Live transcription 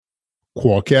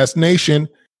Qualcast Nation,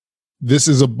 this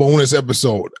is a bonus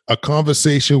episode, a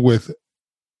conversation with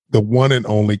the one and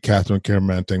only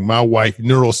Kyeremanteng, my wife,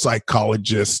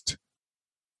 neuropsychologist,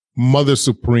 mother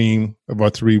supreme of our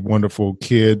three wonderful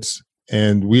kids.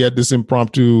 And we had this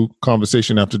impromptu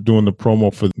conversation after doing the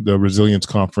promo for the Resilience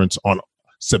Conference on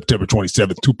September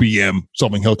 27th, 2 p.m.,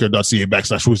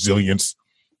 solvinghealthcare.ca/resilience.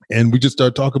 And we just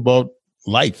started talking about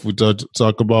life. We started to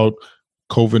talk about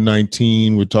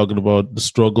COVID-19. We're talking about the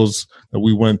struggles that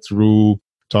we went through,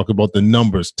 talk about the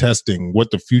numbers, testing,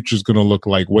 what the future is going to look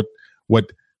like, what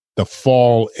the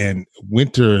fall and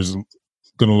winter is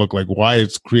going to look like, why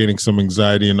it's creating some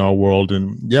anxiety in our world.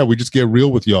 And yeah, we just get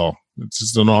real with y'all. It's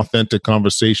just an authentic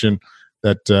conversation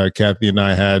that Cathy and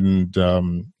I had. And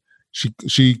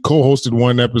she co-hosted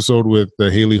one episode with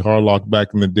Haley Harlock back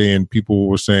in the day, and people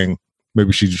were saying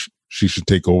maybe she should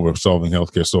take over Solving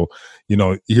Healthcare. So, you're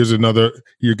going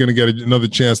to get another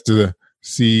chance to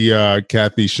see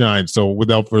Cathy shine. So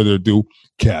without further ado,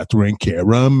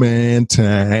 Kyeremanteng.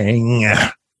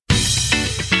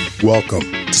 Welcome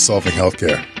to Solving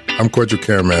Healthcare. I'm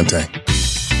Kyeremanteng.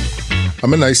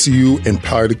 I'm an ICU and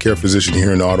palliative care physician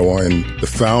here in Ottawa and the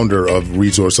founder of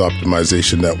Resource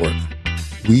Optimization Network.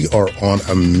 We are on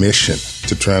a mission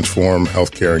to transform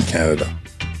healthcare in Canada.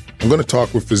 I'm going to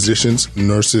talk with physicians,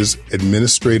 nurses,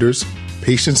 administrators,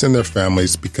 patients and their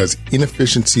families because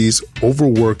inefficiencies,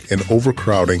 overwork, and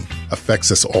overcrowding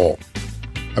affects us all.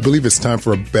 I believe it's time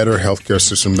for a better healthcare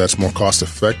system that's more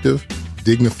cost-effective,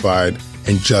 dignified,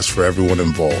 and just for everyone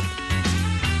involved.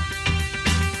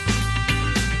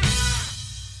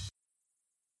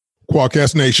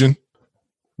 Qualcast Nation,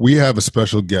 we have a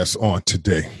special guest on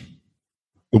today,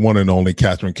 the one and only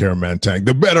Kyeremanteng,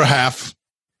 the better half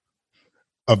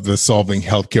of the Solving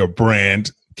Healthcare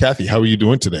brand. Cathy, how are you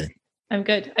doing today? I'm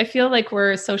good. I feel like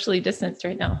we're socially distanced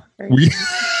right now. That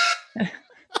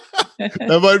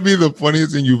might be the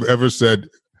funniest thing you've ever said,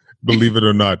 believe it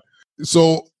or not.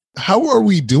 So how are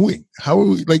we doing? How are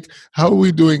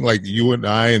we doing, like you and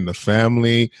I and the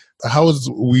family? How is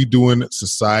we doing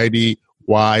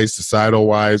societal-wise?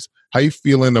 How are you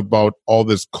feeling about all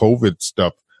this COVID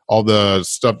stuff, all the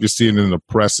stuff you're seeing in the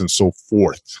press and so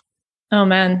forth? Oh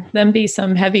man, them be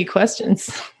some heavy questions.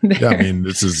 Yeah, I mean,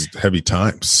 this is heavy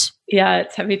times. Yeah,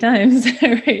 it's heavy times.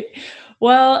 Right.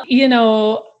 Well,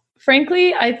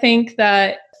 frankly, I think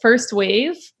that first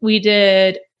wave, we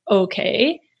did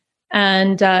okay.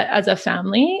 And as a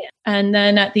family, and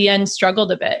then at the end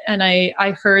struggled a bit. And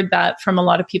I heard that from a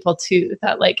lot of people too,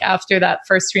 that like after that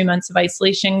first 3 months of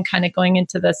isolation, kind of going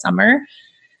into the summer,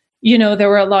 there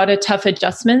were a lot of tough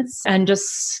adjustments and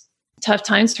just tough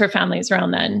times for families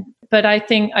around then. But I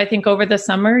think over the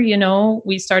summer,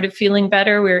 we started feeling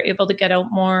better. We were able to get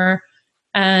out more.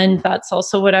 And that's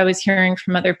also what I was hearing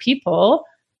from other people.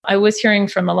 I was hearing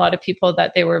from a lot of people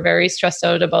that they were very stressed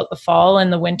out about the fall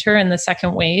and the winter and the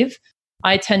second wave.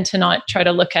 I tend to not try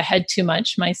to look ahead too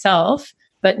much myself.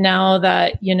 But now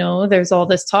that, there's all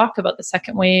this talk about the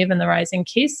second wave and the rising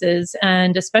cases,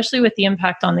 and especially with the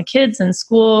impact on the kids in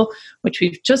school, which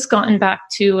we've just gotten back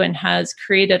to and has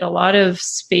created a lot of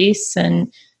space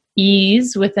and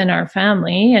ease within our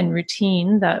family and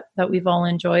routine that we've all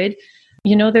enjoyed,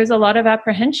 there's a lot of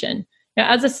apprehension. Now,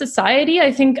 as a society,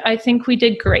 I think we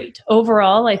did great.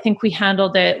 Overall, I think we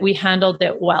handled it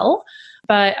well.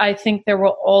 But I think there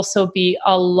will also be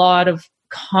a lot of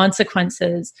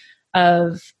consequences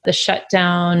of the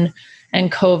shutdown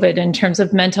and COVID in terms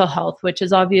of mental health, which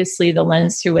is obviously the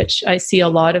lens through which I see a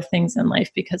lot of things in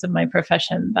life because of my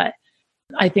profession. But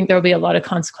I think there will be a lot of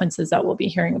consequences that we'll be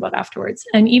hearing about afterwards.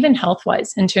 And even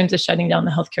health-wise, in terms of shutting down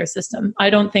the healthcare system. I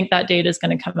don't think that data is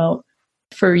going to come out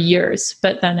for years,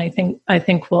 but then I think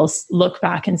we'll look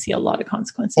back and see a lot of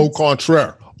consequences. Au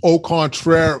contraire,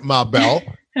 ma belle.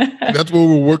 That's what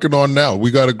we're working on now. We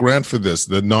got a grant for this,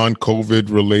 the non-COVID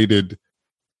related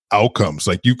outcomes.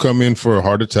 Like you come in for a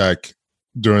heart attack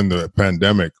during the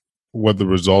pandemic, what the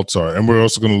results are. And we're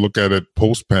also going to look at it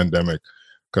post-pandemic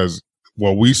because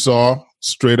what we saw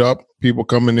straight up, people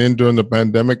coming in during the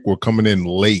pandemic were coming in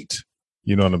late.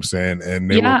 You know what I'm saying? And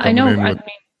they were coming in with...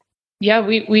 Yeah,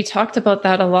 we talked about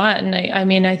that a lot. And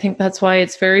I think that's why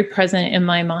it's very present in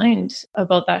my mind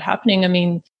about that happening.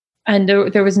 And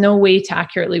there was no way to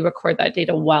accurately record that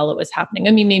data while it was happening.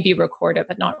 Maybe record it,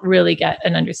 but not really get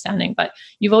an understanding. But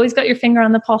you've always got your finger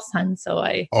on the pulse, son. So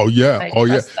I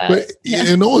trust that. But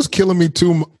what's killing me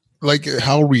too, like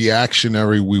how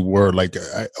reactionary we were. Like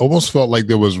I almost felt like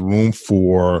there was room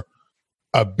for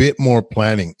a bit more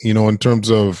planning, in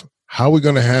terms of how are we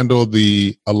going to handle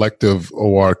the elective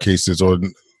OR cases, or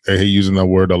I hate using that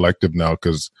word elective now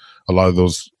because a lot of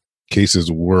those cases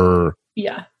were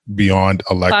beyond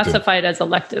elective. Classified as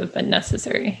elective, but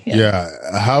necessary. Yeah.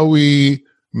 How are we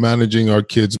managing our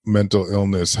kids' mental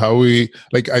illness? I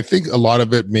think a lot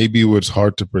of it maybe was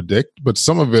hard to predict, but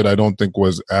some of it I don't think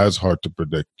was as hard to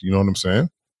predict. You know what I'm saying?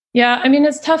 Yeah, I mean,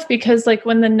 it's tough because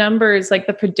when the numbers,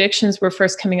 the predictions were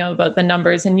first coming out about the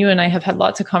numbers, and you and I have had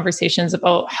lots of conversations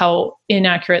about how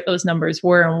inaccurate those numbers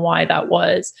were and why that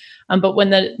was. But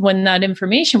when that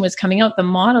information was coming out, the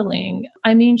modeling,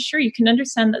 I mean, sure, you can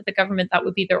understand that the government, that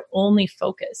would be their only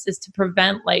focus, is to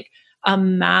prevent a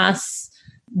mass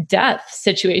death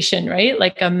situation, right?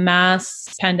 Like a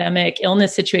mass pandemic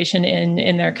illness situation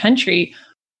in their country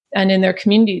and in their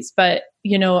communities. But,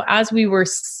 as we were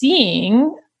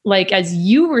seeing, as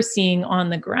you were seeing on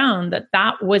the ground,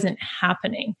 that wasn't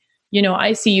happening.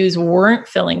 ICUs weren't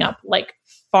filling up,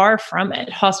 far from it.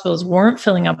 Hospitals weren't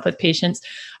filling up with patients.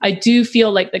 I do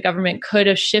feel like the government could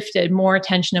have shifted more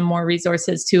attention and more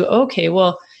resources to, okay,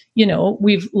 well,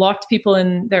 we've locked people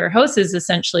in their houses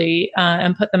essentially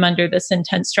and put them under this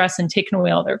intense stress and taken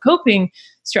away all their coping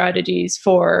strategies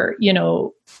for,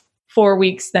 4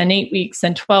 weeks, then 8 weeks,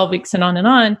 then 12 weeks, and on and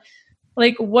on.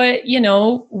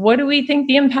 What do we think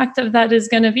the impact of that is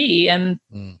going to be? And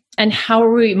how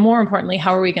are we, more importantly,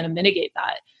 how are we going to mitigate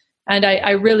that? And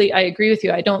I agree with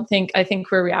you. I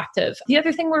think we're reactive. The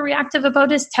other thing we're reactive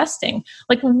about is testing.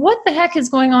 What the heck is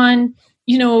going on?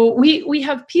 We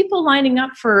have people lining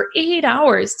up for 8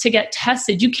 hours to get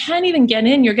tested. You can't even get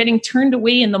in. You're getting turned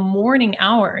away in the morning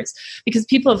hours because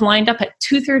people have lined up at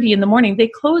 2:30 in the morning. They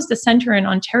closed a center in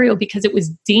Ontario because it was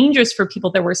dangerous for people.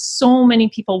 There were so many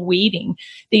people waiting.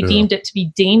 They deemed it to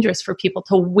be dangerous for people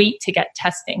to wait to get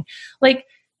testing.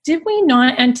 Did we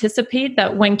not anticipate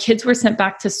that when kids were sent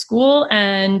back to school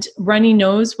and runny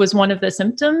nose was one of the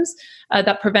symptoms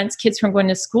that prevents kids from going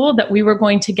to school, that we were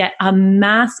going to get a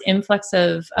mass influx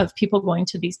of people going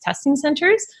to these testing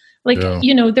centers?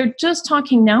 They're just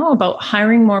talking now about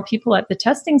hiring more people at the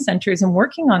testing centers and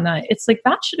working on that. It's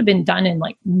that should have been done in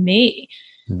May.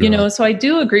 So I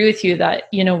do agree with you that,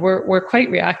 we're quite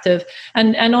reactive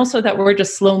and also that we're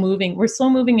just slow moving. We're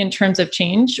slow moving in terms of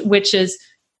change, which is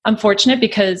unfortunate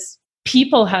because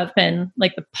people have been,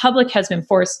 the public has been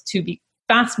forced to be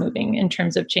fast moving in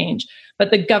terms of change,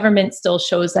 but the government still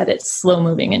shows that it's slow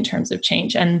moving in terms of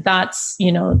change. And that's,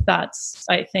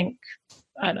 I think,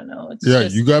 I don't know.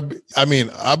 That's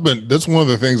one of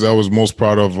the things I was most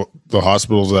proud of the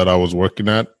hospitals that I was working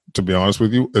at, to be honest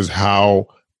with you, is how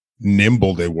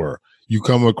nimble they were. You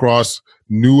come across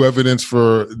new evidence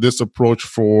for this approach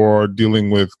for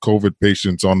dealing with COVID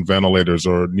patients on ventilators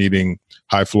or needing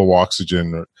high flow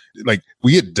oxygen.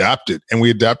 We adapted, and we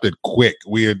adapted quick.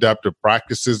 We adapted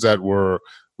practices that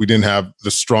we didn't have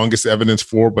the strongest evidence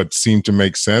for, but seemed to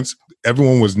make sense.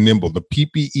 Everyone was nimble. The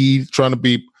PPE,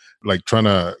 trying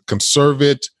to conserve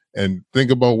it and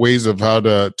think about ways of how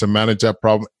to manage that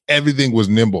problem. Everything was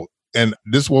nimble. And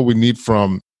this is what we need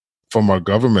from our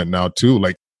government now too.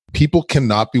 People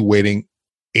cannot be waiting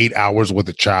 8 hours with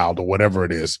a child or whatever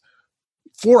it is,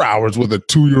 4 hours with a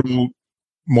 2-year-old,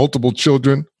 multiple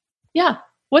children. Yeah.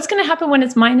 What's going to happen when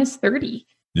it's minus 30?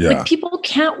 Yeah. People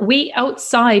can't wait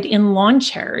outside in lawn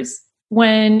chairs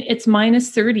when it's minus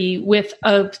 30 with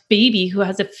a baby who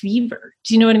has a fever.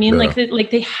 Do you know what I mean? Yeah.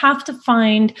 They have to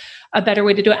find a better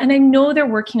way to do it. And I know they're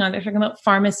working on, they're talking about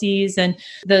pharmacies and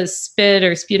the spit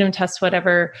or sputum test,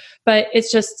 whatever, but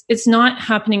it's not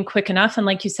happening quick enough. And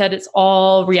like you said, it's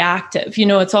all reactive.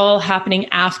 It's all happening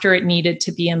after it needed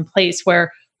to be in place.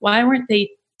 Why weren't they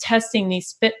testing these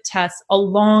spit tests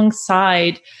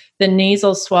alongside the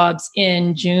nasal swabs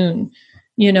in June?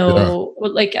 When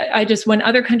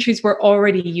other countries were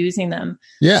already using them.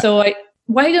 Yeah. So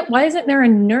why isn't there a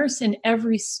nurse in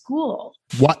every school?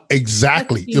 What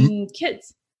exactly?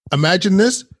 Kids. Imagine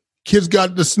this. Kids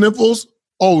got the sniffles.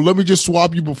 Oh, let me just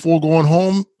swab you before going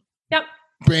home. Yep.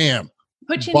 Bam.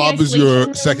 Bob is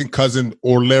your second cousin,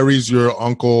 or Larry's your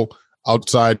uncle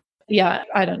outside. Yeah,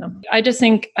 I don't know. I just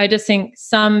think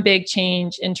some big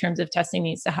change in terms of testing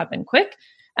needs to happen quick.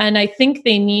 And I think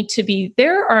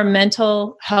there are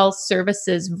mental health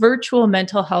services, virtual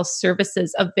mental health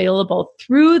services available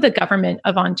through the government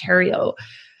of Ontario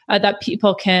that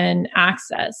people can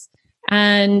access.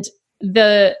 And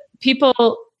the people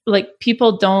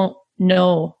don't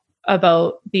know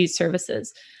about these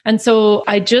services. And so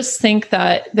I just think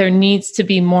that there needs to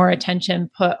be more attention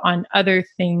put on other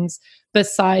things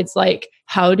besides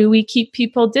how do we keep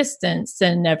people distanced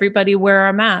and everybody wear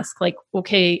a mask?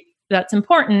 Okay, that's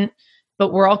important,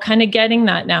 but we're all kind of getting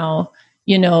that now.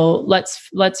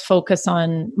 Let's focus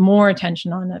on more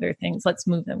attention on other things. Let's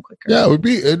move them quicker. Yeah,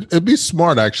 it'd be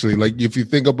smart actually. If you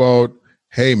think about,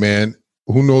 hey man,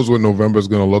 who knows what November is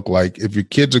going to look like. If your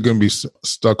kids are going to be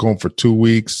stuck home for 2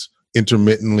 weeks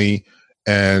intermittently,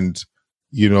 and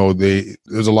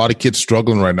there's a lot of kids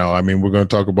struggling right now. I mean, we're going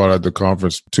to talk about it at the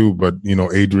conference too, but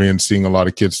Adrian's seeing a lot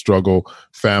of kids struggle,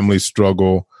 families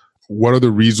struggle. What are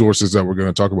the resources that we're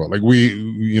going to talk about? Like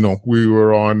we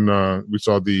were on, we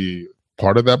saw the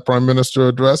part of that Prime Minister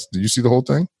address. Did you see the whole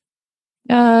thing?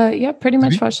 Yeah, pretty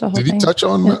much watched the whole thing. Did he touch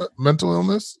on mental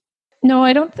illness? No,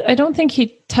 I don't think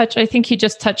he touched. I think he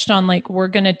just touched on like, we're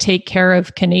going to take care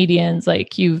of Canadians.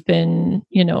 Like you've been,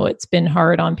 it's been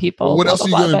hard on people. Well, what else are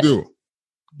you going to do?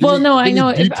 I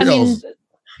know.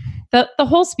 The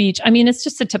whole speech, I mean, it's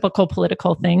just a typical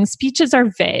political thing. Speeches are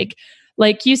vague.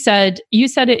 Like you said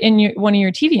it in one of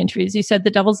your TV interviews. You said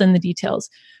the devil's in the details,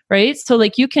 right? So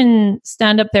like you can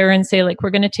stand up there and say like,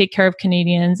 we're going to take care of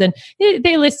Canadians. And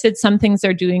they listed some things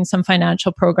they're doing, some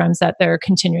financial programs that they're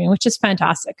continuing, which is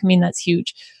fantastic. I mean, that's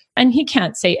huge. And he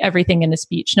can't say everything in a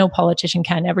speech. No politician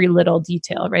can, every little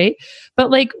detail, right?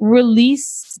 But like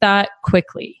release that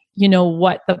quickly,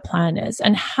 what the plan is,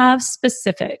 and have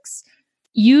specifics.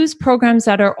 Use programs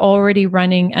that are already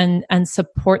running and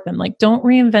support them. Like don't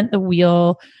reinvent the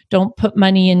wheel. Don't put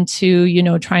money into,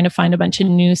 trying to find a bunch of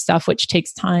new stuff, which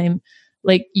takes time.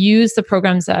 Like use the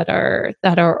programs that are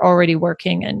already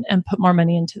working and put more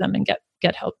money into them and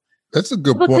get help. That's a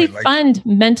good Publicly point. Fund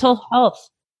mental health.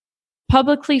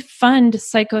 Publicly fund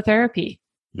psychotherapy.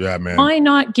 Yeah, man. Why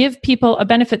not give people a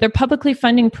benefit? They're publicly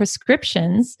funding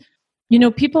prescriptions.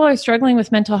 People are struggling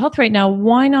with mental health right now.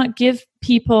 Why not give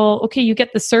people, okay, you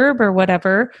get the CERB or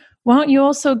whatever. Why don't you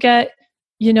also get,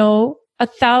 $1,000,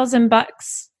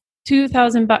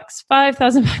 $2,000,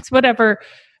 $5,000, whatever,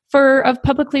 of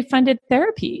publicly funded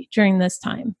therapy during this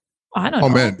time? I don't know. Oh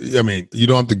man, I mean, you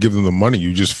don't have to give them the money.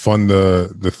 You just fund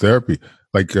the therapy.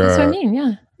 Like that's what I mean.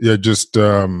 Yeah. Yeah. Just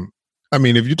I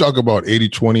mean, if you talk about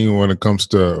 80-20 when it comes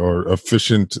to or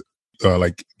efficient,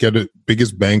 like get a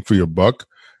biggest bang for your buck.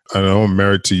 I know I'm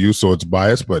married to you, so it's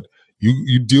biased, but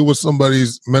you deal with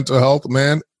somebody's mental health,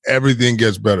 man, everything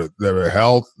gets better. Their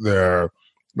health, their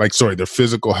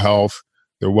physical health,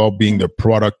 their well-being, their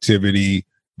productivity,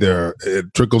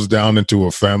 it trickles down into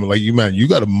a family. Like you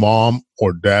got a mom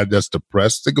or dad that's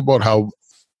depressed. Think about how,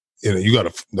 you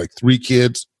got like 3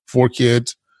 kids, 4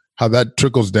 kids, how that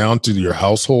trickles down to your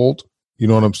household. You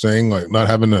know what I'm saying? Like not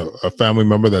having a family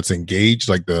member that's engaged,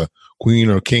 like the queen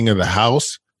or king of the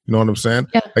house. You know what I'm saying?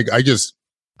 Yeah. Like I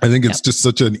think it's just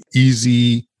such an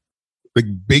easy, like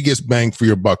biggest bang for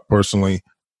your buck personally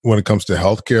when it comes to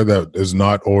healthcare that is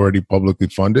not already publicly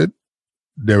funded.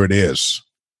 There it is.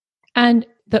 And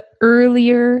the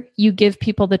earlier you give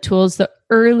people the tools, the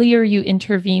earlier you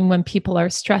intervene when people are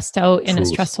stressed out in a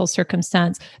stressful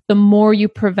circumstance, the more you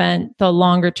prevent the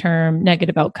longer term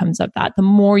negative outcomes of that, the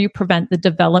more you prevent the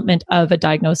development of a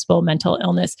diagnosable mental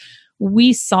illness.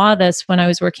 We saw this when I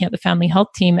was working at the family health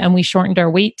team, and we shortened our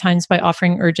wait times by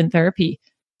offering urgent therapy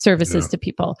services to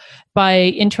people, by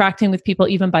interacting with people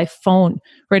even by phone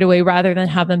right away, rather than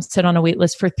have them sit on a wait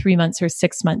list for 3 months or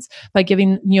 6 months, by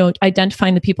giving,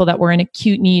 identifying the people that were in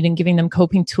acute need and giving them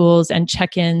coping tools and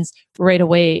check-ins right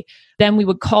away. Then we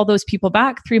would call those people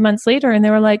back 3 months later and they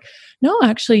were like, no,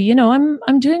 actually,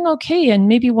 I'm doing okay. And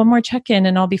maybe one more check-in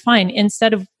and I'll be fine.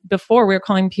 Instead of before, we were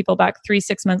calling people back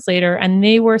 3-6 months later and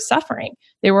they were suffering.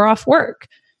 They were off work.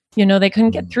 They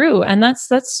couldn't get through. And that's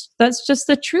just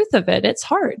the truth of it. It's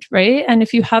hard, right? And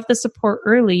if you have the support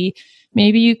early,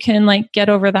 maybe you can get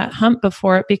over that hump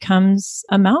before it becomes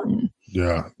a mountain.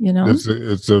 Yeah.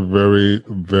 It's a very,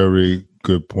 very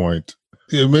good point.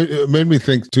 It made me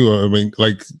think too. I mean,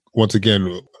 once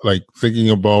again, thinking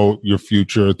about your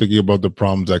future, thinking about the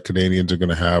problems that Canadians are going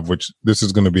to have, which this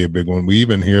is going to be a big one. We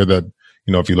even hear that,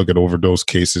 if you look at overdose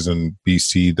cases in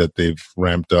BC, that they've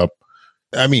ramped up.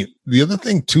 I mean, the other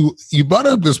thing too, you brought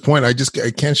up this point. I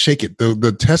can't shake it.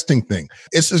 The testing thing.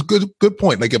 It's a good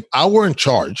point. Like if I were in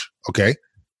charge, okay,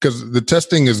 because the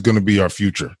testing is going to be our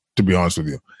future, to be honest with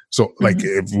you. So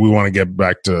if we want to get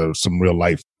back to some real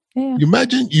life, you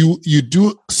imagine you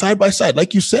do side by side,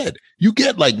 like you said, you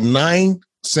get 9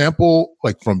 sample,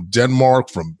 from Denmark,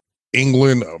 from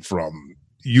England, from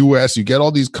US, you get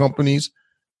all these companies,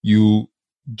 you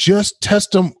just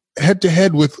test them head to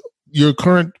head with your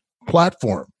current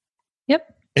platform. Yep.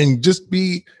 And just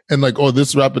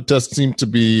this rapid test seemed to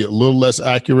be a little less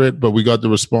accurate, but we got the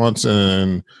response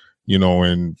and,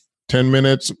 in 10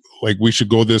 minutes, we should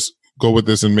go with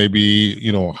this and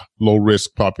maybe, low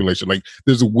risk population.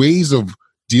 There's ways of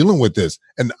dealing with this.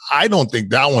 And I don't think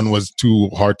that one was too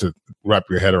hard to wrap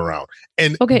your head around.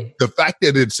 And the fact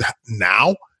that it's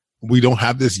now, we don't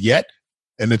have this yet,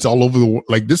 and it's all over the world.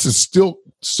 This is still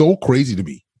so crazy to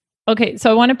me. Okay, so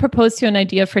I want to propose to you an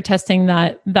idea for testing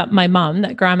that my mom,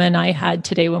 that grandma and I had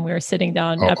today when we were sitting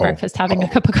down at breakfast having a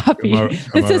cup of coffee. Am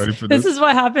I ready for this is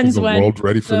what happens the when world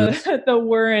ready for this? the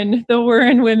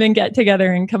Warren women get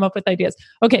together and come up with ideas.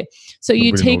 Okay, so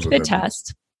you take the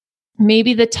test.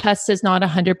 Maybe the test is not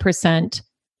 100%,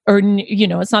 or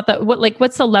it's not that.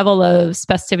 What's the level of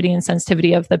specificity and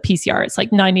sensitivity of the PCR? It's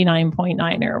like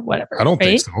 99.9 or whatever. I don't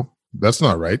think so. That's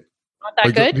not right.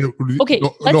 Not that good. Okay,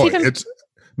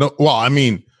 well, I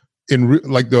mean,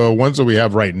 the ones that we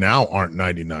have right now aren't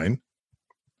 99.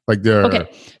 Like they're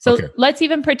let's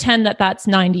even pretend that that's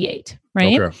 98,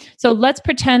 right? Okay. So let's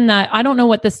pretend that, I don't know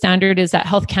what the standard is that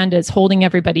Health Canada is holding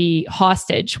everybody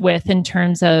hostage with in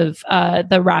terms of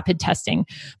the rapid testing.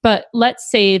 But let's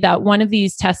say that one of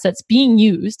these tests that's being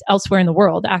used elsewhere in the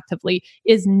world actively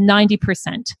is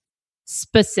 90%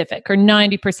 specific or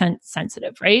 90%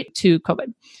 sensitive, right, to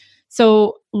COVID.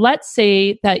 So let's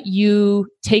say that you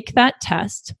take that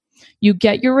test, you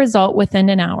get your result within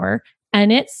an hour,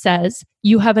 and it says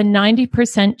you have a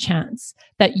 90% chance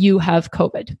that you have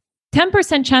COVID.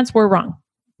 10% chance we're wrong,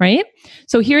 right?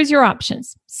 So here's your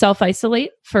options.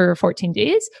 Self-isolate for 14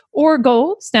 days, or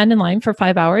go stand in line for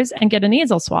 5 hours and get a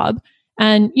nasal swab.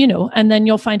 And, and then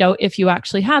you'll find out if you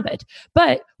actually have it.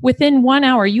 But within 1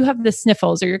 hour, you have the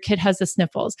sniffles, or your kid has the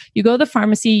sniffles. You go to the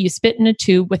pharmacy, you spit in a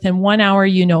tube. Within 1 hour,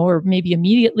 or maybe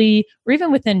immediately, or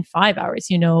even within 5 hours,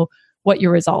 what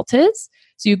your result is.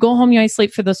 So you go home, you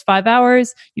isolate for those 5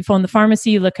 hours, you phone the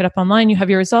pharmacy, you look it up online, you have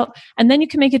your result, and then you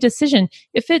can make a decision.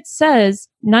 If it says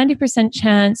 90%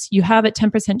 chance you have it,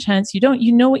 10% chance you don't,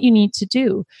 you know what you need to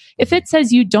do. If it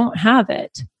says you don't have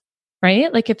it,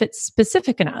 right? Like if it's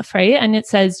specific enough, right? And it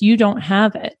says you don't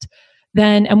have it,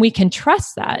 then, and we can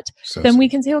trust that, then we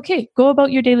can say, okay, go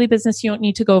about your daily business. You don't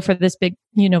need to go for this big,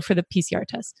 for the PCR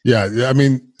test. Yeah. I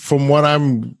mean, from what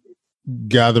I'm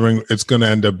gathering, it's going to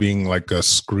end up being like a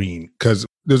screen, because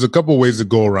there's a couple ways to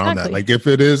go around that. Like if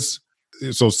it is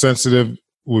so sensitive,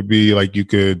 would be like you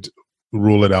could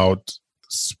rule it out.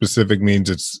 Specific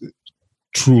means it's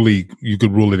truly, you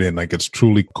could rule it in, like it's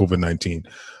truly COVID-19.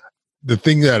 The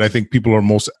thing that I think people are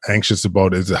most anxious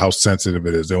about is how sensitive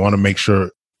it is. They want to make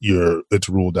sure it's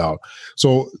ruled out.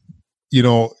 So,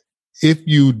 if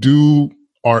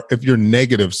you're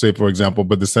negative, say for example,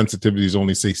 but the sensitivity is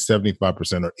only say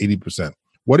 75% or 80%.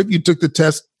 What if you took the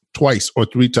test twice or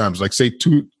 3 times, like say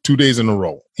two days in a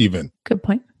row, even? Good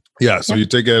point. Yeah. So you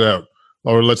take it out,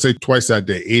 or let's say twice that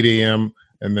day, 8 a.m.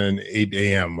 and then 8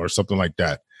 a.m. or something like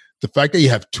that. The fact that you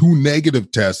have 2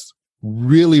 negative tests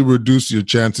really reduce your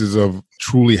chances of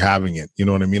truly having it. You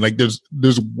know what I mean? Like there's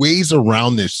ways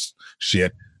around this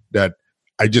shit that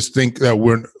I just think that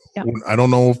I don't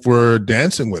know if we're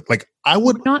dancing with. Like I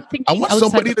want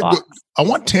somebody to go, I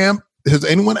want Tam. Has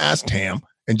anyone asked Tam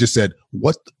and just said,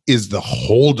 what is the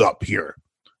holdup here?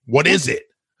 What is it?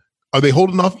 Are they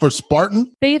holding off for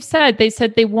Spartan? They said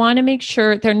they want to make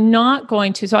sure they're not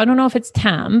going to. So I don't know if it's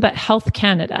TAM, but Health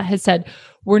Canada has said,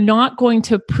 we're not going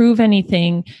to approve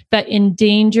anything that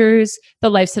endangers the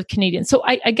lives of Canadians. So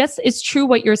I guess it's true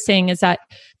what you're saying is that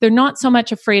they're not so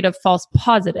much afraid of false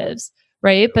positives,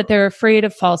 right? But they're afraid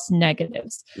of false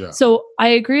negatives. Yeah. So I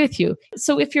agree with you.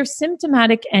 So if you're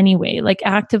symptomatic anyway, like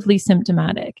actively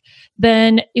symptomatic,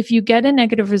 then if you get a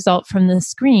negative result from the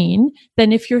screen,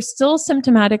 then if you're still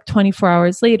symptomatic 24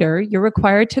 hours later, you're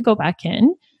required to go back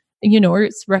in. Or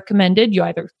it's recommended you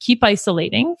either keep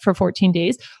isolating for 14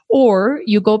 days or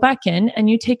you go back in and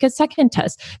you take a second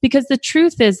test. Because the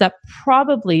truth is that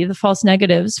probably the false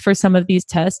negatives for some of these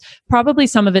tests, probably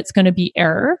some of it's going to be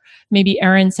error, maybe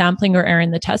error in sampling or error in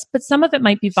the test, but some of it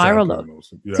might be viral load.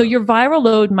 Yeah. So your viral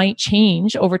load might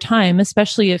change over time,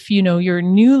 especially if, you're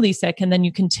newly sick and then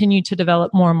you continue to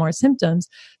develop more and more symptoms.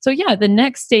 So yeah, the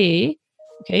next day,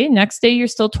 you're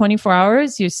still 24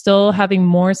 hours, you're still having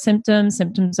more symptoms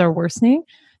are worsening,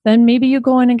 then maybe you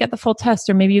go in and get the full test,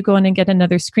 or maybe you go in and get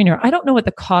another screener. I don't know what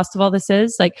the cost of all this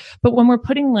is, but when we're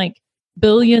putting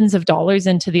billions of dollars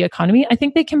into the economy, I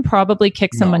think they can probably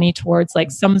kick some money towards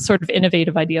some sort of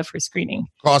innovative idea for screening.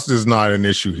 Cost is not an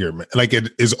issue here, man.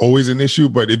 It is always an issue,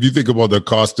 but if you think about the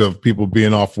cost of people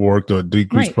being off work, or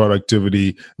decreased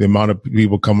productivity, the amount of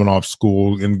people coming off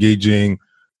school, engaging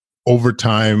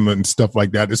overtime and stuff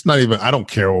like that, it's not even, I don't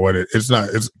care what it's not,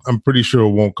 I'm pretty sure it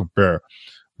won't compare.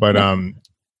 But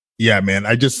yeah, man,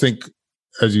 I just think,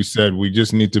 as you said, we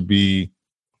just need to be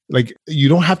you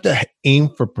don't have to aim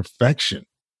for perfection,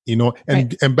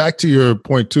 and back to your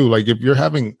point too, if you're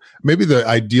having, maybe the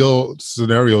ideal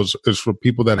scenarios is for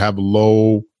people that have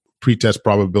low pretest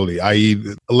probability, i.e.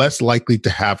 less likely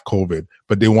to have COVID,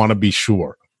 but they want to be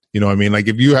sure. You know what I mean?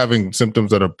 If you're having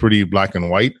symptoms that are pretty black and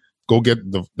white, go get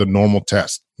the normal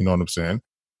test. You know what I'm saying?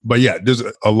 But yeah, there's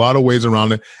a lot of ways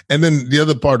around it. And then the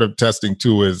other part of testing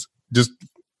too is just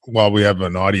while we have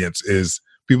an audience is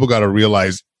people got to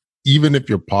realize, even if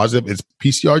you're positive, it's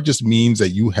PCR just means that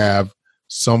you have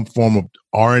some form of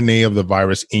RNA of the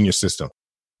virus in your system.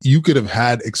 You could have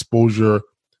had exposure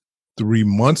 3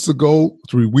 months ago,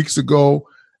 3 weeks ago.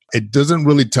 It doesn't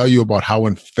really tell you about how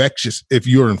infectious, if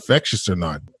you're infectious or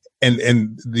not.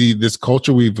 And this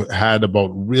culture we've had about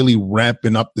really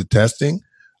ramping up the testing,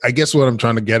 I guess what I'm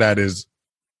trying to get at is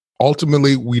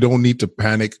ultimately we don't need to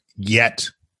panic yet,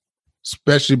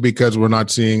 especially because we're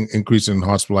not seeing increase in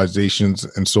hospitalizations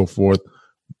and so forth.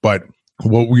 But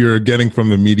what we are getting from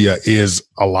the media is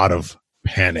a lot of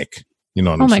panic. You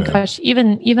know what I'm saying? Oh my gosh,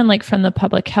 even like from the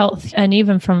public health and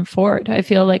even from Ford, I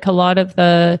feel like a lot of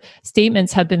the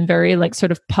statements have been very like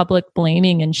sort of public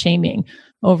blaming and shaming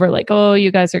over like, oh, you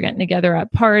guys are getting together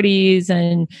at parties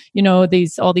and, you know,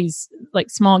 all these like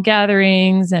small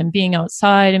gatherings and being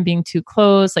outside and being too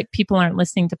close, like people aren't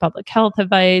listening to public health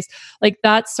advice. Like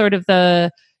that's sort of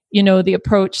the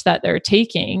approach that they're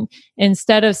taking,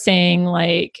 instead of saying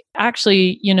like,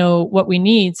 actually, you know, what we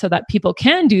need so that people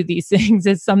can do these things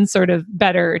is some sort of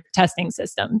better testing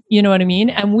system. You know what I mean?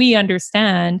 And we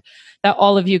understand that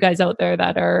all of you guys out there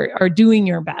that are doing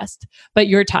your best, but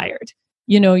you're tired.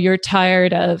 You know, you're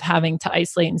tired of having to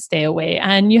isolate and stay away.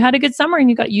 And you had a good summer and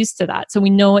you got used to that. So we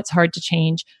know it's hard to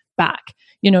change back.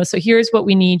 You know, so here's what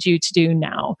we need you to do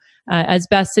now, as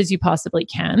best as you possibly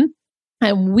can.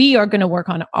 And we are going to work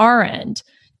on our end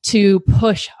to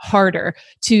push harder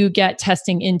to get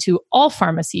testing into all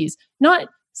pharmacies, not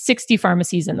 60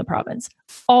 pharmacies in the province,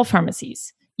 all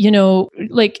pharmacies. You know,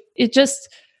 like it just,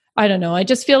 I don't know. I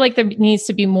just feel like there needs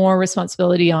to be more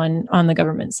responsibility on the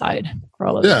government side for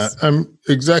all of this. Yeah,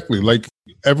 exactly. Like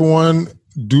everyone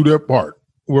do their part.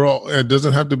 It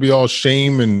doesn't have to be all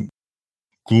shame and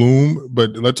gloom,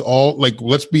 but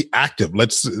let's be active.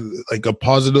 Let's like a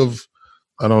positive,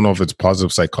 I don't know if it's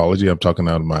positive psychology. I'm talking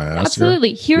out of my ass.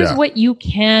 Absolutely. Here's what you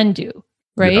can do,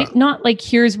 right? Yeah. Not like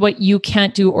here's what you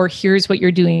can't do or here's what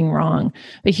you're doing wrong,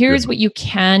 but here's what you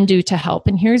can do to help.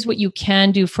 And here's what you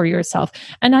can do for yourself.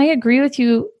 And I agree with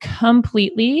you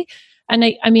completely. And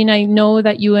I mean, I know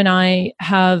that you and I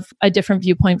have a different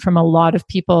viewpoint from a lot of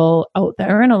people out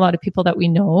there and a lot of people that we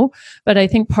know. But I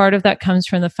think part of that comes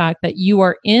from the fact that you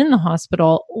are in the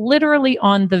hospital, literally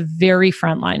on the very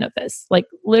front line of this, like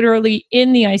literally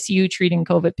in the ICU treating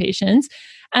COVID patients.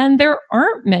 And there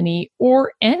aren't many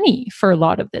or any for a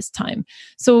lot of this time.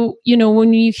 So, you know,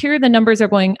 when you hear the numbers are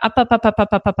going up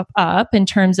in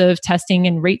terms of testing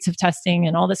and rates of testing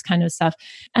and all this kind of stuff,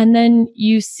 and then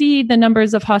you see the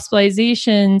numbers of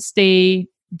hospitalizations stay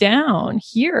down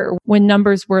here when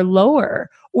numbers were lower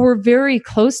or very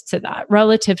close to that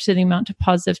relative to the amount of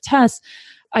positive tests,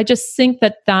 I just think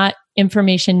that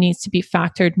information needs to be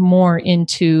factored more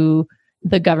into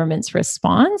the government's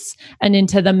response and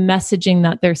into the messaging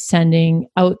that they're sending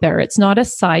out there. It's not a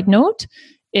side note.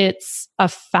 It's a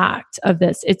fact of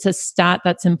this. It's a stat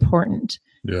that's important.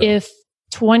 Yeah. If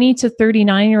 20 to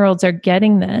 39-year-olds are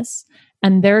getting this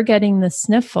and they're getting the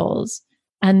sniffles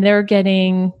and they're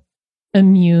getting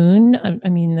immune, I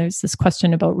mean, there's this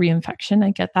question about reinfection.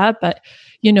 I get that, but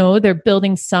you know, they're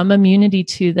building some immunity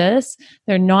to this.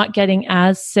 They're not getting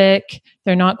as sick.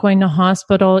 They're not going to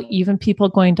hospital. Even people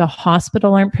going to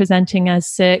hospital aren't presenting as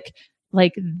sick.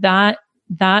 Like that's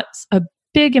a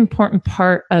big, important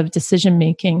part of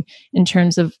decision-making in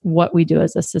terms of what we do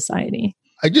as a society.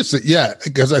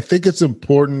 Because I think it's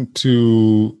important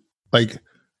to like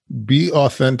be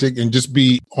authentic and just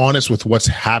be honest with what's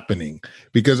happening.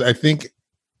 Because I think,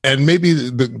 and maybe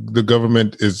the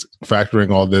government is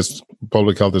factoring all this,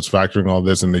 public health is factoring all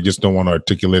this, and they just don't want to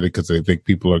articulate it because they think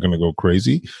people are going to go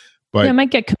crazy. But it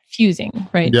might get confusing,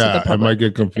 right? Yeah, it might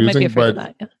get confusing.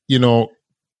 But, you know,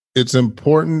 it's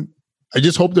important. I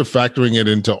just hope they're factoring it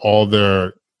into all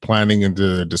their planning,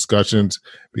 into their discussions,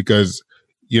 because,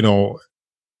 you know,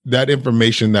 that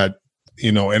information that,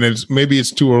 you know, and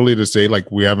it's too early to say,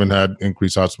 like, we haven't had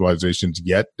increased hospitalizations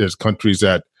yet. There's countries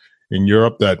that in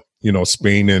Europe that, you know,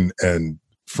 Spain and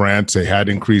France, they had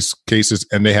increased cases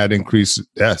and they had increased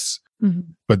deaths. Mm-hmm.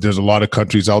 But there's a lot of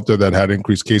countries out there that had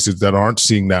increased cases that aren't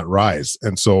seeing that rise.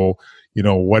 And so, you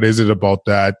know, what is it about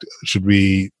that? Should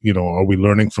we, you know, are we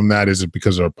learning from that? Is it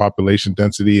because of our population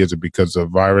density? Is it because of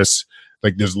virus?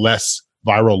 Like there's less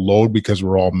viral load because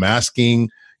we're all masking,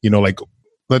 you know, like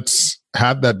let's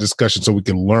have that discussion so we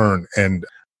can learn. And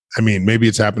I mean, maybe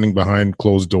it's happening behind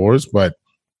closed doors, but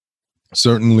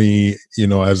certainly, you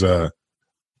know, as a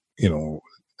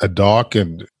doc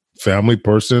and family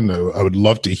person, I would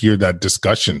love to hear that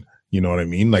discussion. You know what I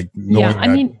mean? Like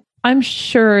knowing I'm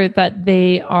sure that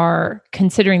they are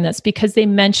considering this because they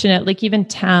mention it. Like even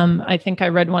Tam, I think I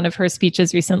read one of her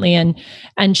speeches recently,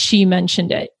 and she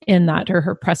mentioned it in that or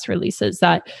her press releases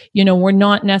that, we're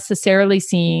not necessarily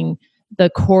seeing the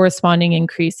corresponding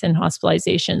increase in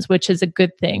hospitalizations, which is a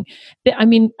good thing. I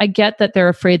mean, I get that they're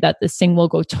afraid that this thing will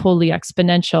go totally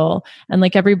exponential. And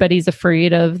like everybody's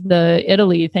afraid of the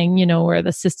Italy thing, where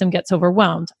the system gets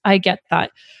overwhelmed. I get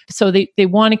that. So they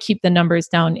want to keep the numbers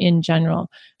down in general.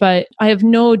 But I have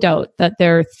no doubt that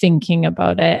they're thinking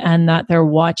about it and that they're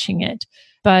watching it.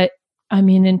 But I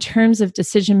mean, in terms of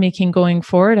decision making going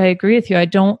forward, I agree with you. I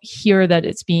don't hear that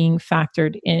it's being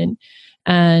factored in.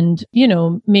 And,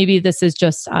 maybe this is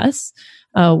just us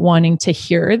wanting to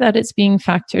hear that it's being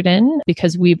factored in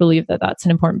because we believe that that's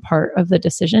an important part of the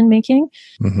decision making.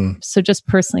 Mm-hmm. So just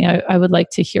personally, I would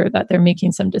like to hear that they're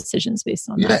making some decisions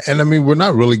based on that. Yeah. And I mean, we're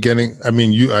not really getting, I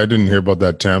didn't hear about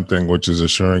that TAM thing, which is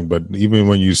assuring, but even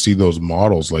when you see those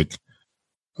models, like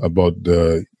about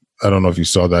I don't know if you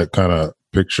saw that kind of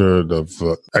picture of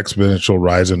exponential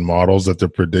rise in models that they're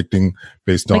predicting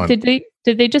based on.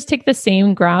 Did they just take the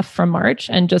same graph from March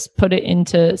and just put it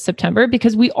into September?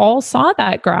 Because we all saw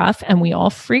that graph and we all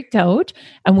freaked out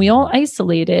and we all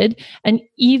isolated. And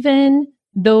even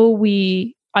though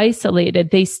we isolated,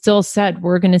 they still said,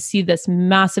 we're going to see this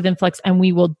massive influx and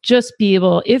we will just be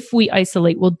able, if we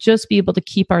isolate, we'll just be able to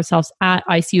keep ourselves at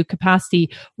ICU capacity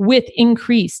with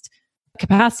increased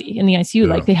capacity in the ICU.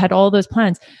 Yeah. Like they had all those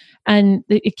plans and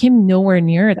it came nowhere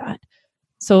near that.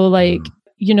 So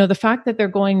the fact that they're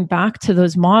going back to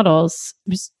those models,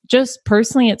 just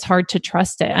personally, it's hard to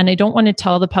trust it. And I don't want to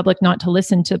tell the public not to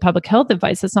listen to public health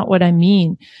advice. That's not what I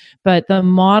mean. But the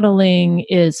modeling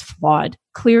is flawed,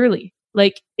 clearly.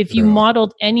 Like if you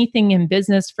modeled anything in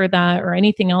business for that or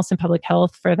anything else in public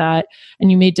health for that,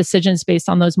 and you made decisions based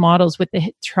on those models with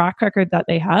the track record that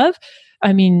they have,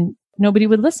 I mean, nobody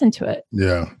would listen to it.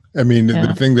 Yeah. I mean,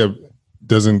 the thing that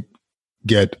doesn't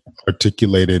get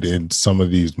articulated in some of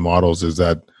these models is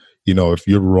that, if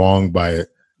you're wrong by,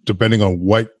 depending on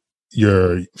what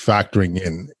you're factoring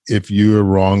in, if you're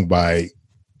wrong by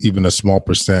even a small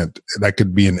percent, that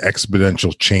could be an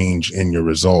exponential change in your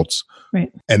results.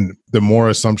 Right. And the more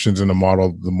assumptions in the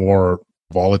model, the more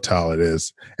volatile it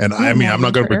is. And I'm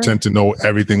not going to pretend to know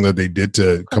everything that they did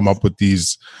to come up with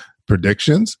these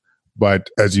predictions.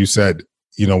 But as you said,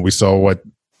 we saw what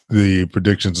the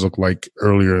predictions look like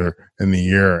earlier in the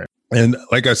year. And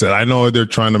like I said, I know they're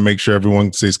trying to make sure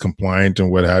everyone stays compliant and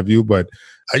what have you, but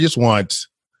I just want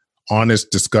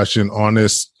honest discussion,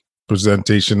 honest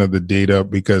presentation of the data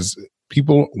because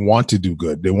people want to do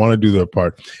good. They want to do their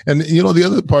part. And,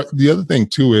 the other thing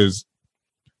too is,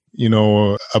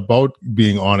 about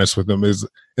being honest with them is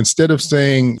instead of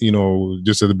saying,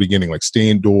 just at the beginning, like stay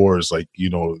indoors, like,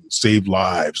 save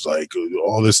lives, like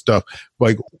all this stuff.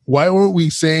 Like, why weren't we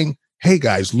saying, hey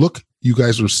guys, look, you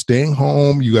guys were staying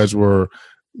home. You guys were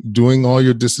doing all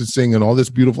your distancing and all these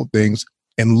beautiful things.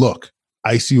 And look,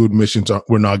 ICU admissions,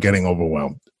 we're not getting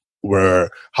overwhelmed. Where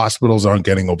hospitals aren't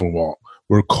getting overwhelmed.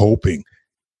 We're coping.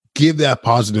 Give that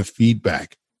positive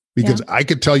feedback because I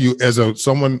could tell you as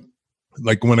someone,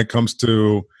 like when it comes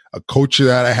to a coach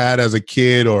that I had as a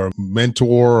kid or a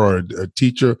mentor or a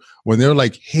teacher, when they're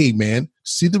like, hey man,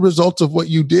 see the results of what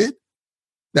you did?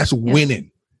 That's winning.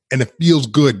 And it feels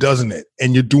good, doesn't it?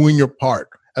 And you're doing your part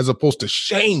as opposed to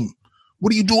shame.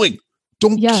 What are you doing?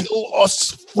 Don't kill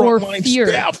us frontline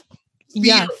staff.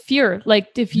 Fear. Like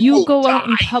if you go out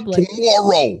in public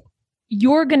tomorrow,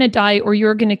 you're going to die or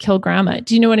you're going to kill grandma.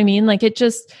 Do you know what I mean? Like it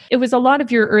was a lot of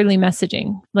your early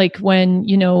messaging. Like when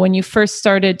you first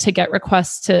started to get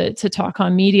requests to talk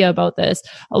on media about this,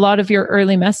 a lot of your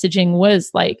early messaging was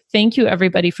like, thank you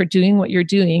everybody for doing what you're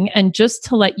doing. And just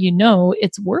to let you know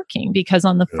it's working because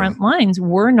on the front lines,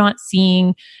 we're not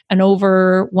seeing an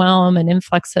overwhelm and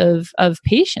influx of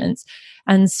patients.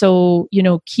 And so,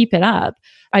 keep it up.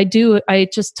 I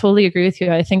just totally agree with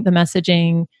you. I think the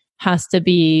messaging has to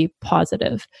be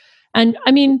positive. And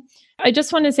I mean, I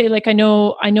just want to say, like, I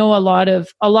know a lot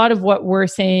of what we're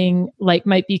saying, like,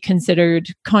 might be considered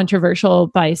controversial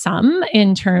by some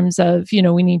in terms of,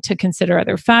 we need to consider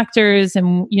other factors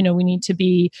and, we need to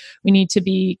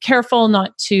be careful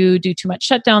not to do too much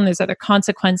shutdown. There's other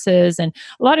consequences. And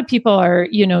a lot of people are,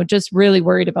 just really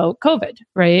worried about COVID,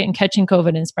 right? And catching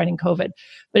COVID and spreading COVID.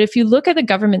 But if you look at the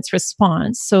government's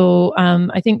response, so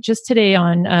I think just today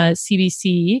on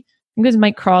CBC, think it was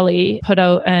Mike Crawley put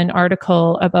out an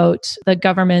article about the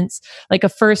government's, like a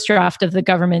first draft of the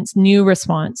government's new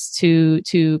response to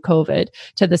COVID,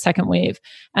 to the second wave.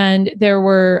 And there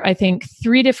were, I think,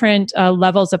 3 different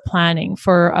levels of planning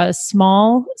for a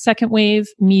small second wave,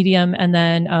 medium, and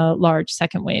then a large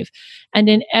second wave. And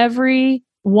in every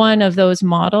one of those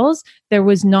models, there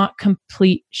was not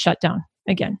complete shutdown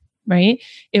again. Right?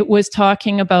 It was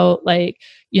talking about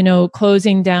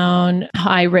closing down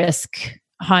high risk,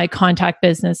 high contact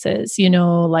businesses,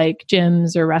 like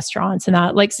gyms or restaurants and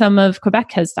that, like some of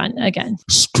Quebec has done again.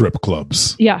 Strip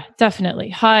clubs. Yeah, definitely.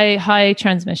 High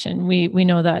transmission. We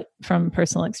know that from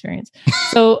personal experience.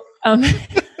 So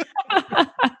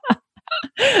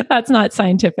that's not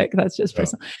scientific. That's just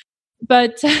personal.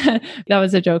 But that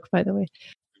was a joke, by the way.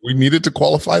 We needed to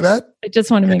qualify that? I just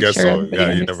want to make sure. So.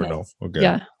 Yeah, you never know.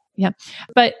 Okay. Yeah.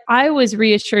 But I was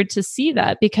reassured to see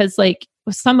that because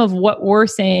some of what we're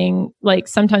saying,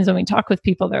 sometimes when we talk with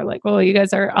people, they're like, oh, you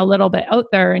guys are a little bit out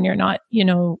there and you're not,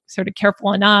 sort of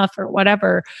careful enough or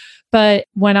whatever. But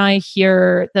when I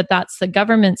hear that that's the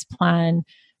government's plan,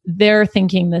 they're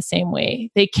thinking the same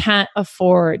way. They can't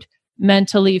afford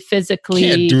mentally, physically,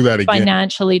 can't do that again.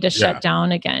 Financially to shut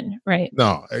down again, right?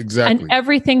 No, exactly. And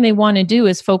everything they want to do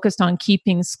is focused on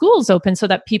keeping schools open so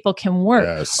that people can work.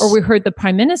 Yes. Or we heard the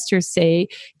Prime Minister say,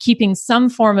 keeping some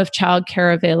form of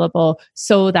childcare available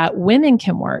so that women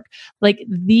can work.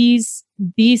 These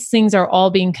things are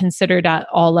all being considered at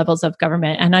all levels of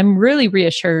government. And I'm really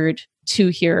reassured to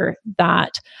hear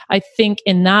that. I think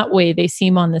in that way, they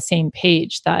seem on the same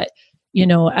page that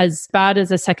as bad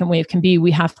as a second wave can be,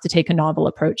 we have to take a novel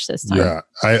approach this time. Yeah,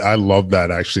 I love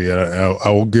that actually. I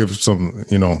will give some,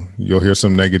 you'll hear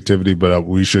some negativity, but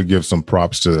we should give some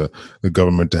props to the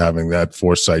government to having that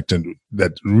foresight and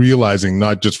that realizing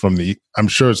not just from I'm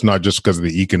sure it's not just because of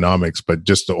the economics, but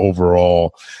just the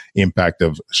overall impact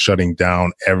of shutting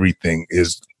down everything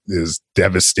is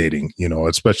devastating,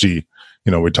 especially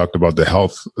we talked about the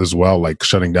health as well, like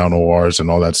shutting down ORs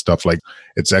and all that stuff.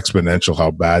 It's exponential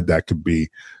how bad that could be.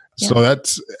 Yeah. So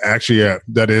that's actually,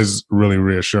 that is really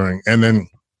reassuring. And then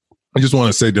I just want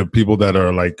to say to people that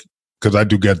are because I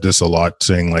do get this a lot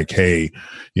saying hey,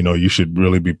 you should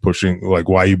really be pushing,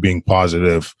 why are you being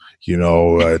positive?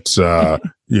 It's,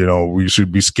 we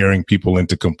should be scaring people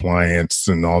into compliance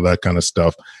and all that kind of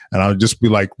stuff. And I'll just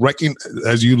be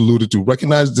as you alluded to,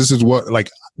 recognize this is what,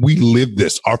 we live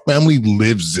this. Our family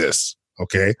lives this.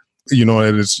 Okay.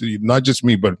 And it's not just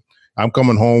me, but I'm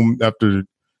coming home after,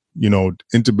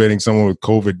 intubating someone with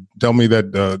COVID. Tell me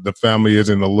that the family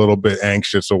isn't a little bit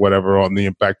anxious or whatever on the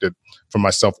impact for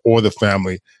myself or the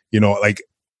family.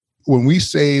 When we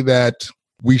say that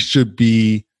we should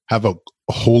have a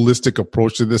holistic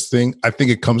approach to this thing, I think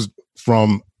it comes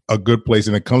from a good place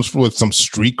and it comes with some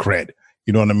street cred.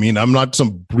 You know what I mean? we're not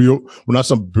some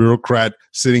bureaucrat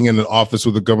sitting in an office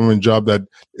with a government job that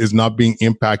is not being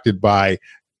impacted by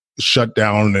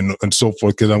shutdown and so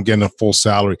forth because I'm getting a full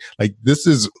salary. This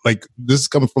is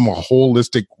coming from a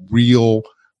holistic, real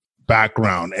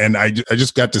background. And I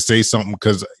just got to say something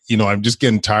because, I'm just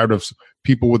getting tired of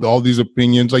people with all these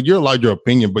opinions. You're allowed your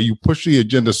opinion, but you push the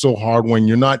agenda so hard when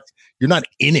you're not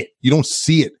in it. You don't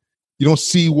see it. You don't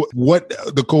see what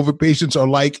the COVID patients are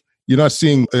like. You're not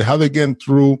seeing how they're getting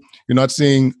through. You're not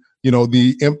seeing,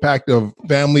 the impact of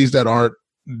families that are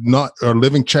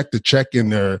living check to check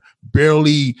and they're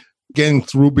barely getting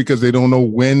through because they don't know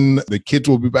when the kids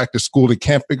will be back to school. They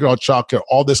can't figure out childcare,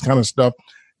 all this kind of stuff.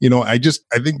 I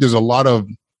think there's a lot of,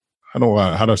 I don't know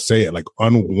how to say it,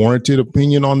 unwarranted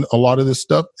opinion on a lot of this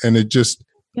stuff. And it just,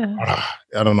 I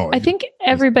don't know. I think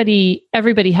everybody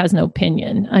has an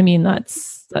opinion. I mean,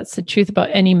 that's the truth about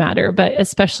any matter, but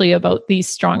especially about these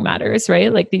strong matters,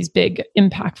 right? These big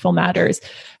impactful matters.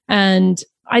 And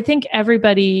I think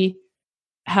everybody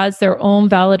has their own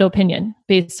valid opinion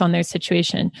based on their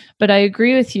situation. But I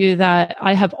agree with you that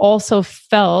I have also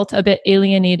felt a bit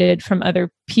alienated from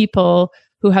other people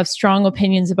who have strong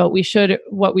opinions about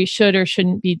what we should or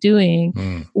shouldn't be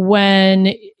doing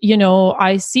when,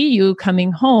 I see you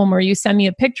coming home or you send me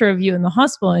a picture of you in the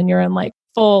hospital and you're in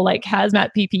full hazmat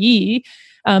PPE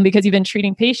because you've been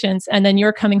treating patients, and then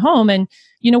you're coming home and,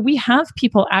 we have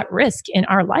people at risk in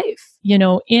our life,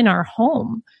 in our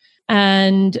home,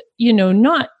 and,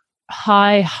 not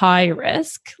high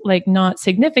risk, not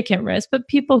significant risk, but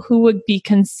people who would be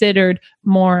considered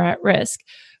more at risk.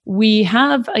 We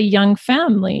have a young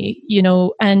family,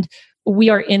 and we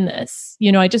are in this.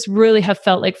 I just really have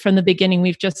felt from the beginning,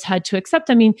 we've just had to accept.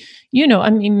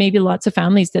 Maybe lots of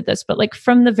families did this, but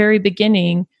from the very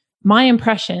beginning, my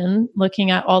impression,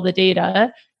 looking at all the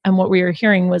data and what we were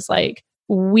hearing was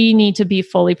we need to be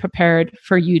fully prepared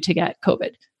for you to get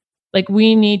COVID. Like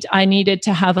I needed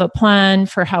to have a plan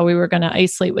for how we were going to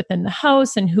isolate within the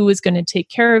house and who was going to take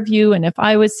care of you. And if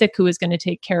I was sick, who was going to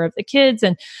take care of the kids.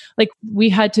 And like, we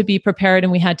had to be prepared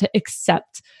and we had to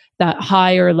accept that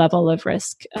higher level of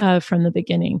risk from the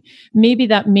beginning. Maybe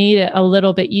that made it a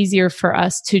little bit easier for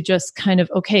us to just kind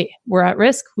of, okay, we're at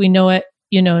risk. We know it,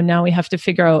 now we have to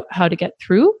figure out how to get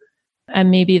through. And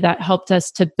maybe that helped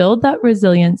us to build that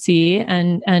resiliency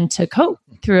and to cope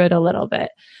through it a little bit.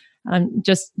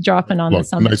 Just dropping on the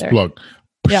summit. Nice plug.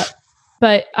 Yeah.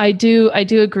 But I do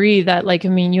agree that, like, I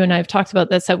mean, you and I have talked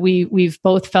about this, that we've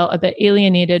both felt a bit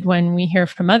alienated when we hear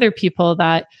from other people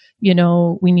that,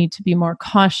 we need to be more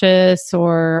cautious,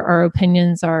 or our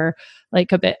opinions are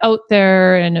like a bit out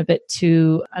there and a bit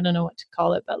too, I don't know what to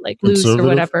call it, but like loose or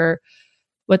whatever.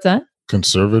 What's that?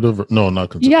 Conservative? No,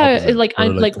 not conservative. Yeah,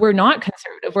 like we're not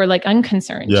conservative. We're like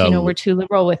unconcerned. Yeah, we're too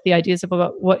liberal with the ideas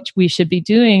about what we should be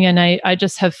doing. And I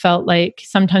just have felt like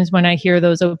sometimes when I hear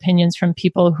those opinions from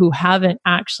people who haven't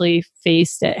actually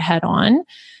faced it head on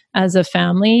as a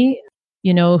family,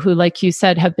 who, like you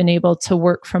said, have been able to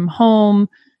work from home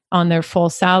on their full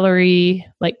salary,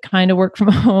 like kind of work from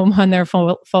home on their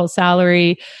full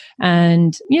salary,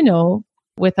 and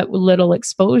with a little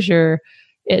exposure.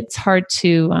 It's hard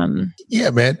to man.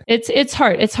 It's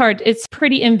hard. It's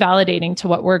pretty invalidating to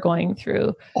what we're going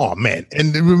through. Oh man.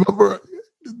 And remember,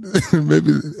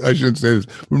 maybe I shouldn't say this.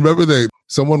 Remember that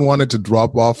someone wanted to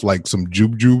drop off like some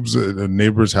jubes at a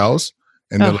neighbor's house,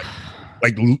 and they're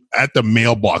like at the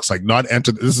mailbox, like not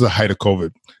enter. This is the height of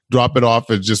COVID. Drop it off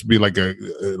and just be like a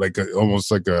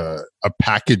almost like a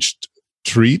packaged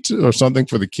treat or something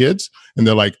for the kids. And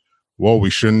they're like, whoa,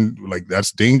 we shouldn't, like,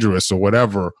 that's dangerous or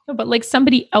whatever. No, but like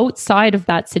somebody outside of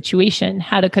that situation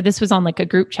this was on like a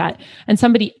group chat, and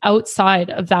somebody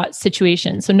outside of that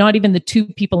situation, so not even the two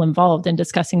people involved in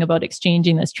discussing about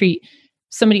exchanging this treat,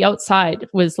 somebody outside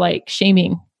was like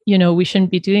shaming, we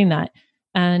shouldn't be doing that.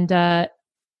 And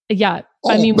yeah,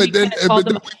 I mean, I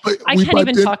can't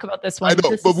even talk about this one. I know,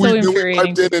 this but is so infuriating.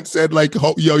 We did and said like,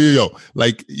 yo,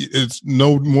 like it's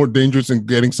no more dangerous than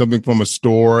getting something from a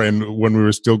store. And when we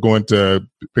were still going to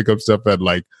pick up stuff at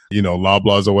like,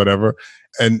 Loblaws or whatever,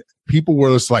 and people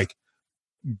were just like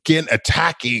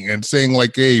attacking and saying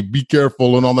like, hey, be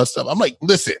careful and all that stuff. I'm like,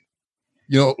 listen,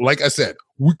 like I said,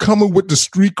 we're coming with the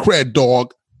street cred,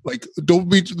 dog. Like, don't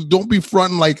be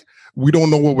fronting like we don't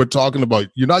know what we're talking about.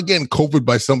 You're not getting COVID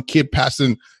by some kid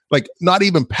passing, like not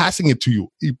even passing it to you,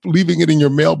 leaving it in your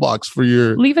mailbox for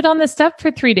your... Leave it on the step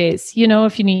for 3 days,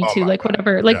 if you need to, like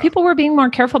whatever. Like people were being more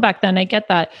careful back then. I get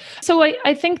that. So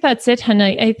I think that's it. And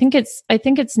I think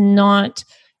it's not...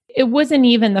 It wasn't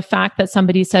even the fact that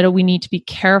somebody said, oh, we need to be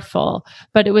careful,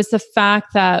 but it was the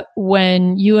fact that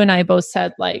when you and I both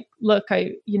said like, look,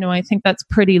 I think that's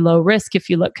pretty low risk if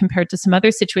you look compared to some other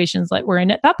situations like we're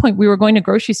in. At that point, we were going to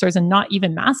grocery stores and not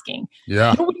even masking.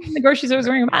 Yeah. Nobody in the grocery store was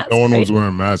wearing a mask. No one was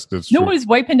wearing masks. That's no true. one was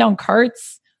wiping down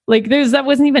carts. Like that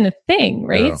wasn't even a thing,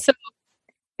 right? Yeah. So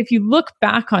if you look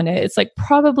back on it, it's like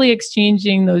probably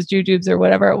exchanging those jujubes or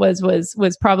whatever it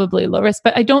was probably low risk.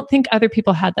 But I don't think other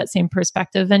people had that same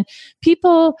perspective.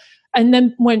 And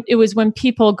then when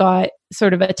people got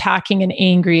sort of attacking and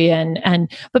angry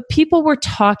but people were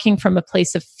talking from a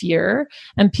place of fear,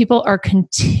 and people are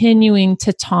continuing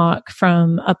to talk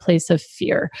from a place of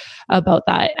fear about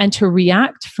that and to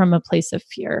react from a place of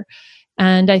fear.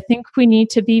 And I think we need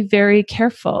to be very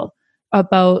careful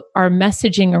about our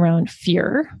messaging around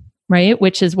fear, right?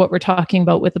 Which is what we're talking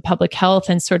about with the public health,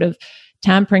 and sort of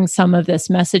tampering some of this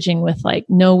messaging with like,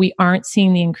 no, we aren't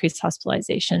seeing the increased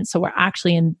hospitalization. So we're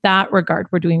actually, in that regard,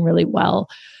 we're doing really well.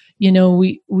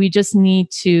 We just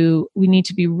need to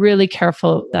be really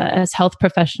careful as health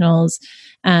professionals,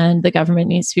 and the government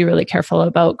needs to be really careful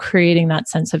about creating that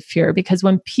sense of fear, because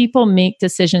when people make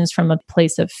decisions from a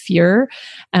place of fear,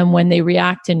 and when they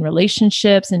react in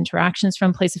relationships, interactions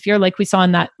from a place of fear, like we saw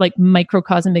in that like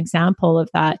microcosm example of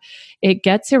that, it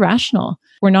gets irrational.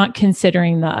 We're not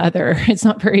considering the other. It's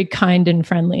not very kind and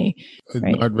friendly. It's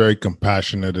right? not very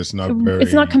compassionate. It's not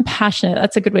compassionate.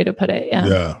 That's a good way to put it.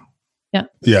 Yeah.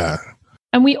 Yeah.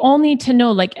 And we all need to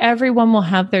know, like, everyone will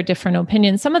have their different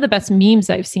opinions. Some of the best memes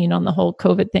I've seen on the whole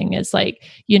COVID thing is like,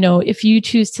 if you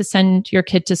choose to send your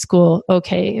kid to school,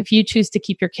 okay. If you choose to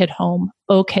keep your kid home,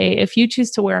 okay. If you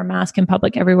choose to wear a mask in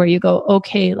public everywhere you go,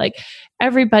 okay. Like,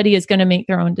 everybody is going to make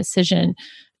their own decision,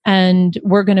 and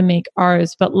we're going to make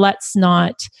ours, but let's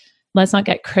not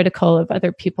get critical of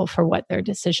other people for what their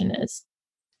decision is.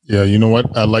 Yeah, you know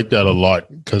what? I like that a lot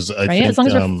because I right? think As long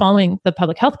as we're following the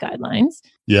public health guidelines.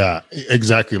 yeah,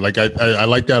 exactly. Like I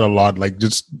like that a lot. Like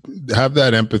just have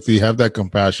that empathy, have that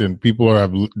compassion. People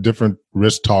have different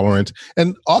risk tolerance,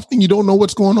 and often you don't know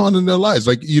what's going on in their lives.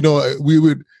 Like we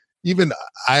would even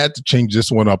I had to change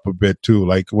this one up a bit too.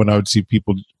 Like when I would see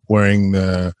people wearing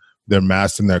their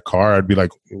masks in their car, I'd be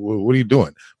like, "What are you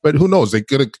doing?" But who knows? They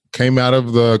could have came out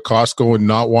of the Costco and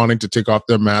not wanting to take off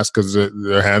their mask because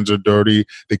their hands are dirty.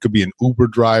 They could be an Uber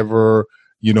driver.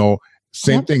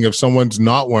 Same thing if someone's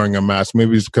not wearing a mask,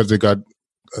 maybe it's because they got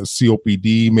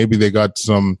COPD, maybe they got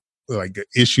some like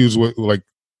issues with like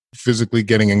physically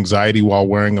getting anxiety while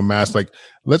wearing a mask. Like,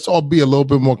 let's all be a little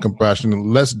bit more compassionate,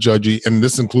 less judgy. And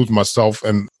this includes myself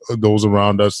and those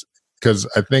around us. Because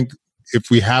I think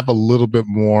if we have a little bit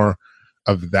more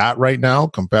of that right now,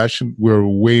 compassion, we're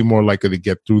way more likely to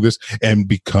get through this and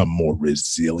become more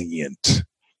resilient.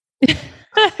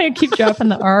 I keep dropping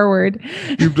the R word.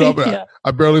 Keep dropping it.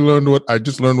 I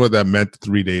just learned what that meant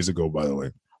 3 days ago, by the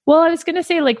way. Well, I was going to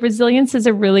say, like, resilience is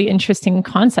a really interesting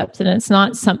concept, and it's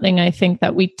not something I think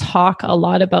that we talk a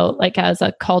lot about, like, as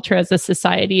a culture, as a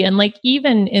society. And like,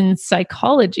 even in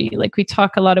psychology, like, we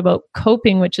talk a lot about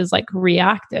coping, which is like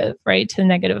reactive, right, to a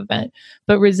negative event,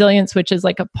 but resilience, which is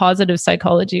like a positive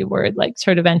psychology word, like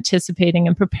sort of anticipating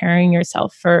and preparing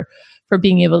yourself for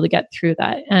being able to get through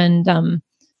that. And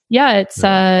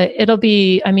it'll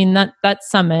be, I mean, that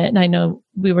summit, and I know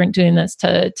we weren't doing this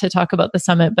to talk about the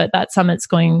summit, but that summit's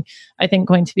I think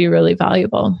going to be really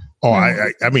valuable. Oh,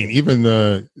 I mean,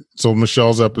 even so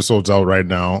Michelle's episode's out right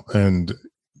now, and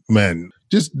man,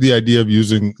 just the idea of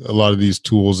using a lot of these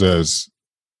tools as,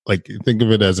 like, think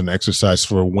of it as an exercise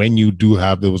for when you do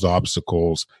have those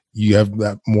obstacles, you have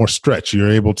that more stretch.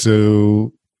 You're able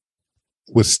to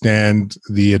withstand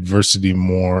the adversity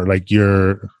more. Like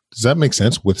does that make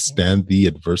sense? Withstand the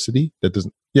adversity? That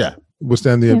doesn't, yeah.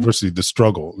 Withstand the adversity, the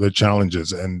struggle, the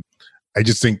challenges. And I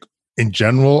just think in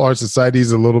general, our society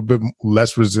is a little bit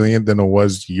less resilient than it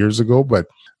was years ago. But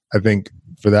I think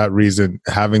for that reason,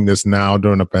 having this now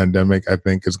during a pandemic, I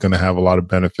think is going to have a lot of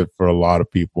benefit for a lot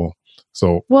of people.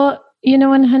 So, well,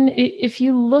 and if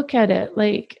you look at it,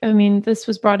 like, I mean, this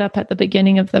was brought up at the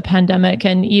beginning of the pandemic,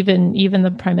 and even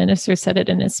the Prime Minister said it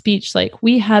in his speech, like,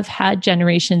 we have had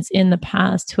generations in the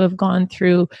past who have gone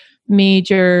through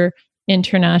major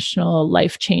international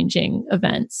life-changing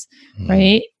events,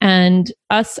 right? And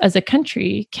us as a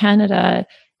country, Canada,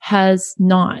 has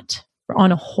not,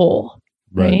 on a whole,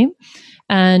 right?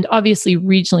 And obviously,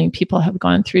 regionally, people have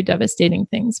gone through devastating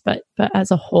things, but as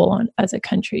a whole, as a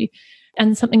country,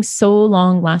 and something so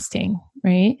long lasting,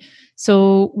 right?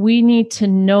 So we need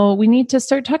to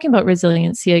start talking about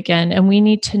resiliency again. And we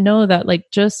need to know that, like,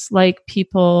 just like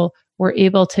people were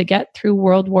able to get through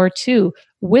World War II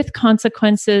with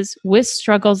consequences, with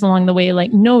struggles along the way,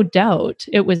 like, no doubt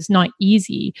it was not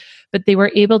easy, but they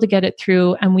were able to get it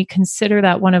through. And we consider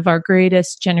that one of our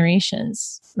greatest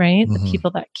generations, right? The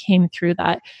people that came through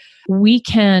that. We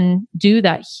can do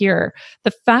that here. The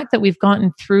fact that we've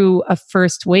gotten through a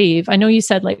first wave, I know you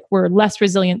said, like, we're less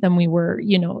resilient than we were,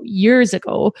 years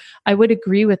ago. I would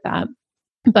agree with that.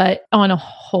 But on a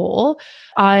whole,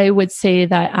 I would say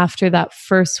that after that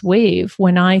first wave,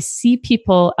 when I see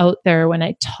people out there, when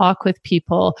I talk with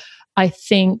people, I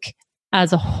think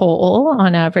as a whole,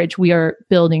 on average, we are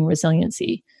building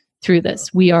resiliency through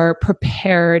this. We are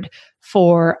prepared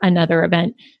for another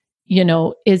event.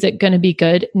 Is it going to be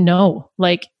good? No.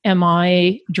 Like, am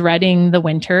I dreading the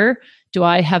winter? Do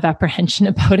I have apprehension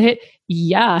about it?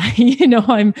 Yeah.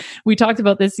 We talked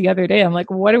about this the other day. I'm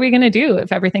like, what are we going to do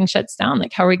if everything shuts down?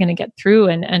 Like, how are we going to get through?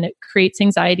 And it creates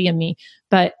anxiety in me,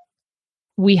 but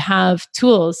we have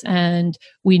tools and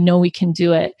we know we can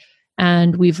do it.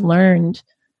 And we've learned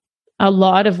a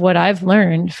lot of what I've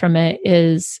learned from it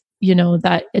is,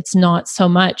 that it's not so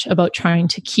much about trying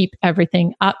to keep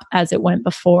everything up as it went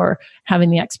before,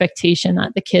 having the expectation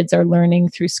that the kids are learning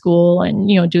through school and,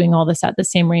 doing all this at the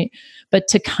same rate, but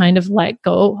to kind of let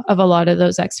go of a lot of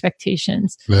those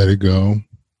expectations. Let it go.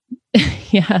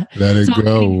 Yeah. Let it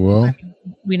go. Well,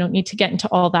 we don't need to get into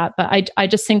all that, but I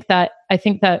just think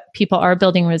that people are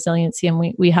building resiliency, and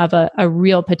we have a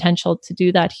real potential to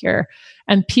do that here.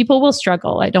 And people will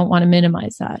struggle. I don't want to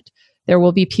minimize that. There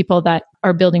will be people that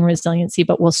are building resiliency,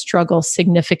 but will struggle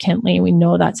significantly. We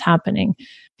know that's happening.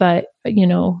 But, I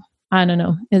don't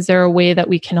know. Is there a way that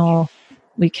we can all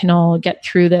get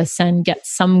through this and get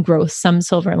some growth, some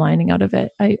silver lining out of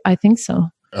it? I think so.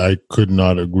 I could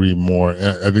not agree more.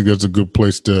 I think that's a good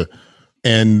place to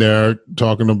end there,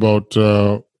 talking about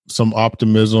some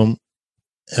optimism.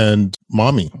 And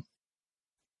Mommy,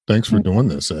 thanks for doing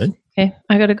this, eh? Okay,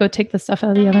 I got to go take the stuff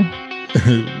out of the oven.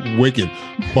 Wicked.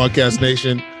 Quadcast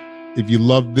Nation, if you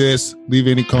love this, leave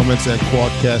any comments at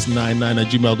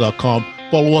quadcast99@gmail.com.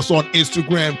 Follow us on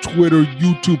Instagram, Twitter,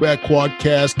 YouTube at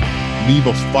Quadcast. Leave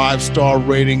a 5-star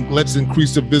rating. Let's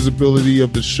increase the visibility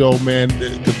of the show, man.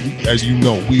 As you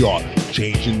know, we are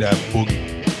changing that boogie.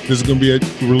 This is going to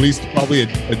be released probably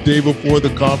a day before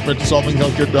the conference,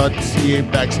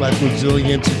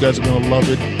 solvinghealthcare.ca/resilience. You guys are going to love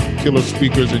it. Killer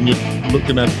speakers, and you're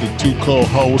looking at the 2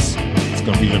 co-hosts. It's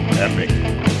going to be epic.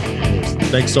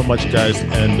 Thanks so much, guys,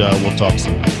 and we'll talk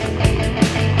soon.